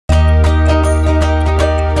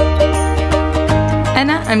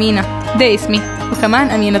أمينة، ده اسمي، وكمان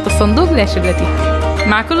أمينة الصندوق لشغلتي.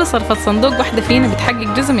 مع كل صرفة صندوق واحدة فينا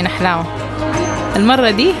بتحقق جزء من أحلامه. المرة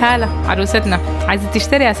دي هالة عروستنا عايزة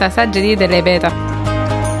تشتري أساسات جديدة لبيتها،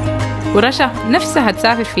 ورشا نفسها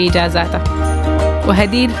تسافر في إجازاتها،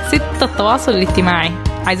 وهديل ست التواصل الاجتماعي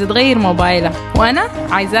عايزة تغير موبايلها، وأنا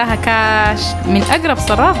عايزاها كاش من أقرب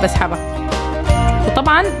صراف بسحبها.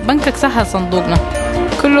 وطبعا بنكك سهل صندوقنا،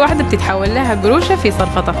 كل واحدة بتتحول لها قروشة في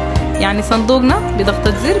صرفتها، يعني صندوقنا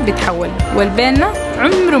بضغطة زر بيتحول، والبيننا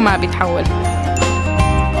عمره ما بيتحول.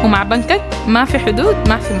 ومع بنكك ما في حدود،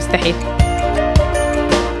 ما في مستحيل.